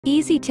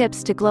Easy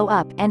tips to glow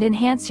up and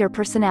enhance your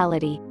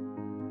personality.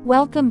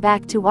 Welcome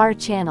back to our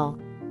channel.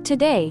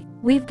 Today,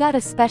 we've got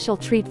a special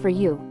treat for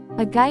you,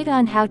 a guide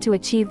on how to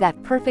achieve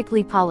that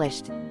perfectly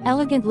polished,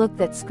 elegant look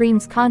that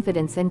screams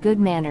confidence and good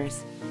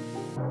manners.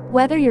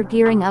 Whether you're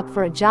gearing up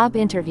for a job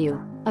interview,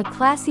 a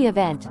classy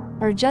event,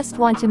 or just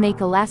want to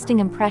make a lasting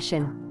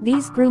impression,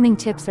 these grooming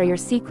tips are your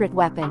secret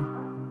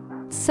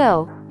weapon.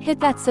 So, hit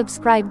that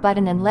subscribe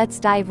button and let's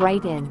dive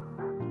right in.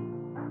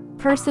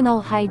 Personal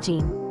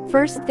hygiene.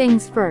 First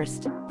things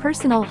first,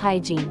 personal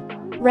hygiene.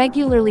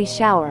 Regularly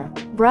shower,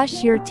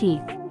 brush your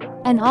teeth,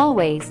 and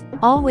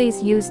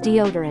always use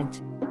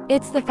deodorant.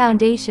 It's the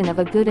foundation of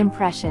a good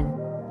impression.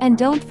 And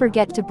don't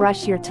forget to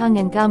brush your tongue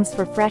and gums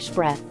for fresh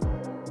breath.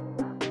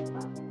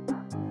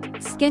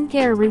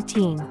 Skincare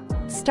routine.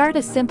 Start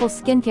a simple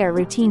skincare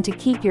routine to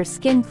keep your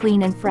skin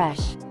clean and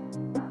fresh.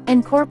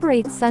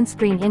 Incorporate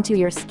sunscreen into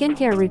your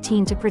skincare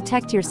routine to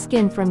protect your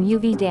skin from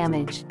UV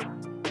damage.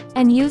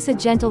 And use a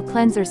gentle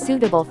cleanser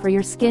suitable for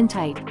your skin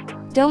type.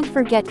 Don't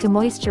forget to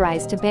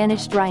moisturize to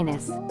banish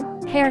dryness.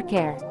 Hair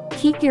care.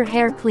 Keep your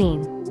hair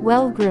clean,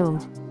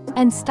 well-groomed,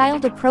 and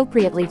styled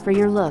appropriately for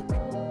your look.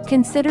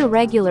 Consider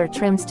regular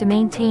trims to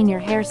maintain your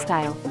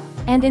hairstyle,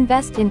 and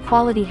invest in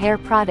quality hair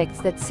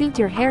products that suit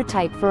your hair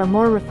type for a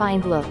more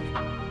refined look.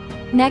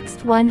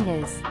 Next one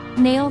is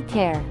nail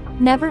care.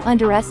 Never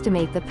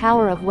underestimate the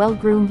power of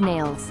well-groomed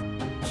nails.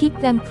 Keep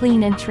them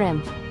clean and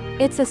trimmed.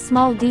 It's a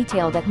small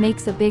detail that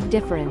makes a big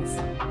difference.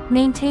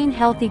 Maintain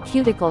healthy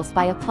cuticles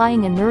by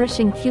applying a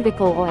nourishing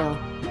cuticle oil,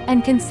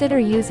 and consider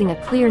using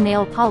a clear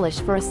nail polish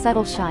for a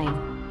subtle shine.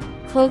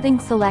 Clothing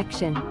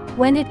selection.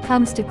 When it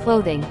comes to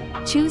clothing,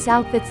 choose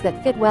outfits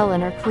that fit well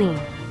and are clean.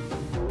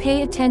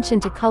 Pay attention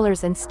to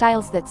colors and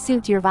styles that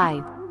suit your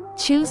vibe.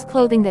 Choose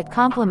clothing that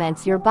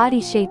complements your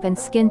body shape and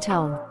skin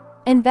tone.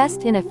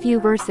 Invest in a few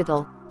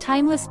versatile,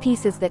 timeless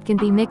pieces that can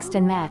be mixed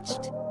and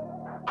matched.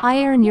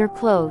 Iron your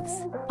clothes.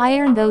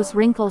 Iron those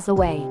wrinkles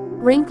away.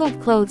 Wrinkled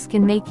clothes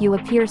can make you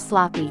appear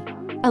sloppy.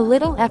 A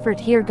little effort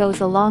here goes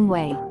a long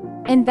way.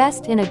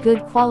 Invest in a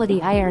good quality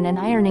iron and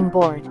ironing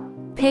board.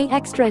 Pay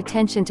extra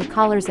attention to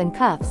collars and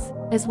cuffs,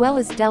 as well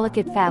as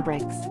delicate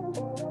fabrics.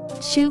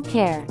 Shoe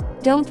care.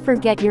 Don't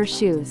forget your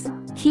shoes.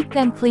 Keep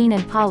them clean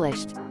and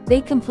polished.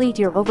 They complete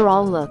your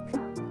overall look.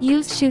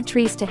 Use shoe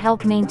trees to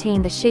help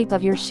maintain the shape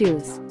of your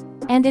shoes.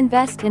 And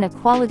invest in a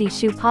quality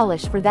shoe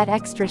polish for that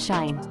extra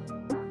shine.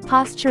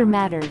 Posture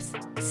matters.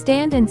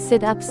 Stand and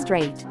sit up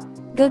straight.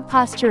 Good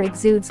posture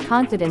exudes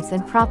confidence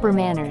and proper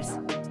manners.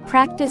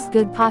 Practice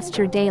good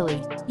posture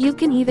daily. You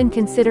can even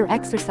consider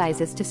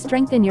exercises to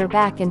strengthen your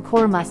back and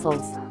core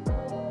muscles.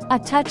 A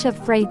touch of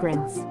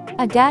fragrance.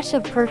 A dash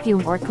of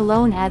perfume or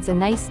cologne adds a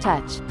nice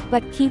touch,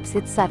 but keeps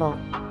it subtle.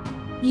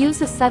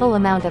 Use a subtle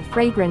amount of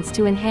fragrance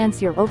to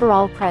enhance your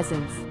overall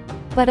presence.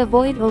 But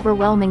avoid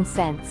overwhelming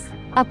scents.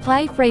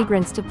 Apply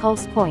fragrance to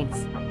pulse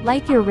points,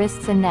 like your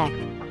wrists and neck.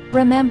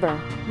 Remember,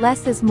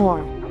 less is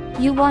more.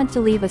 You want to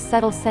leave a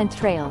subtle scent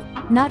trail,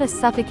 not a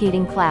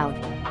suffocating cloud.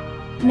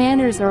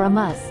 Manners are a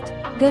must.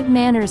 Good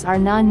manners are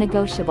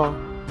non-negotiable.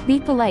 Be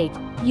polite,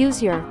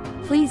 use your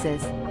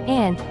pleases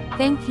and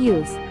thank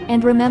yous,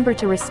 and remember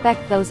to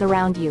respect those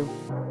around you.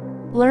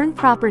 Learn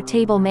proper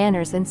table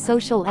manners and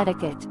social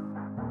etiquette.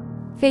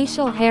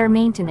 Facial hair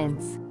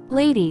maintenance.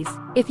 Ladies,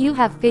 if you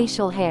have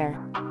facial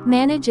hair,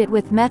 manage it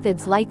with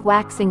methods like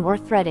waxing or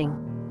threading.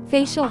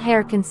 Facial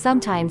hair can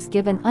sometimes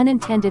give an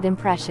unintended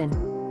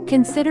impression.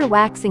 Consider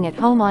waxing at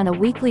home on a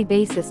weekly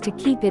basis to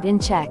keep it in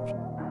check.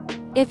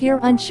 If you're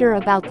unsure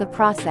about the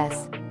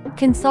process,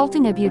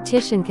 consulting a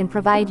beautician can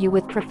provide you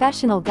with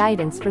professional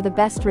guidance for the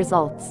best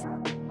results.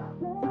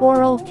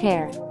 Oral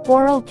care.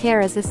 Oral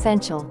care is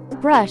essential.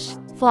 Brush,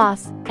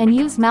 floss, and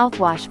use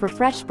mouthwash for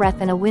fresh breath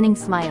and a winning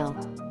smile.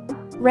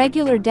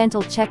 Regular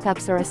dental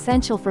checkups are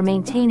essential for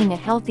maintaining a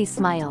healthy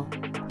smile.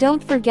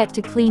 Don't forget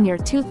to clean your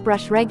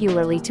toothbrush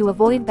regularly to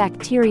avoid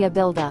bacteria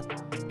buildup.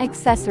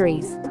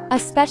 Accessories,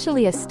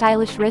 especially a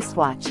stylish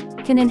wristwatch,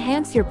 can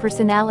enhance your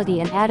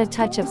personality and add a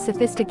touch of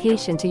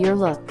sophistication to your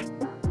look.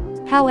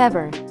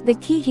 However, the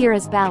key here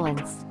is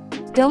balance.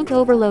 Don't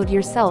overload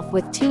yourself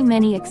with too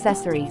many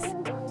accessories.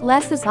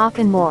 Less is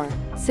often more,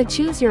 so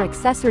choose your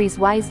accessories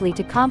wisely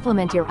to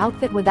complement your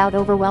outfit without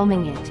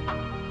overwhelming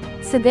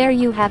it. So there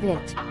you have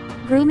it.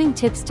 Grooming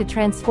tips to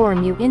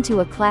transform you into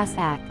a class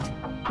act.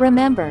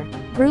 Remember,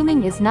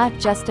 grooming is not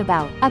just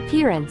about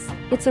appearance,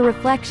 it's a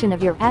reflection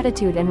of your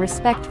attitude and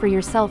respect for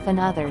yourself and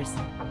others.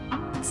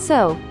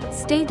 So,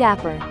 stay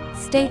dapper,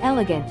 stay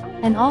elegant,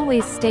 and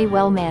always stay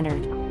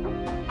well-mannered.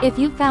 If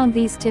you found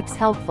these tips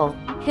helpful,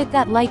 hit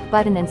that like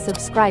button and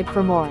subscribe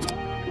for more.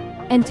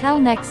 Until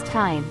next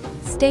time,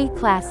 stay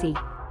classy.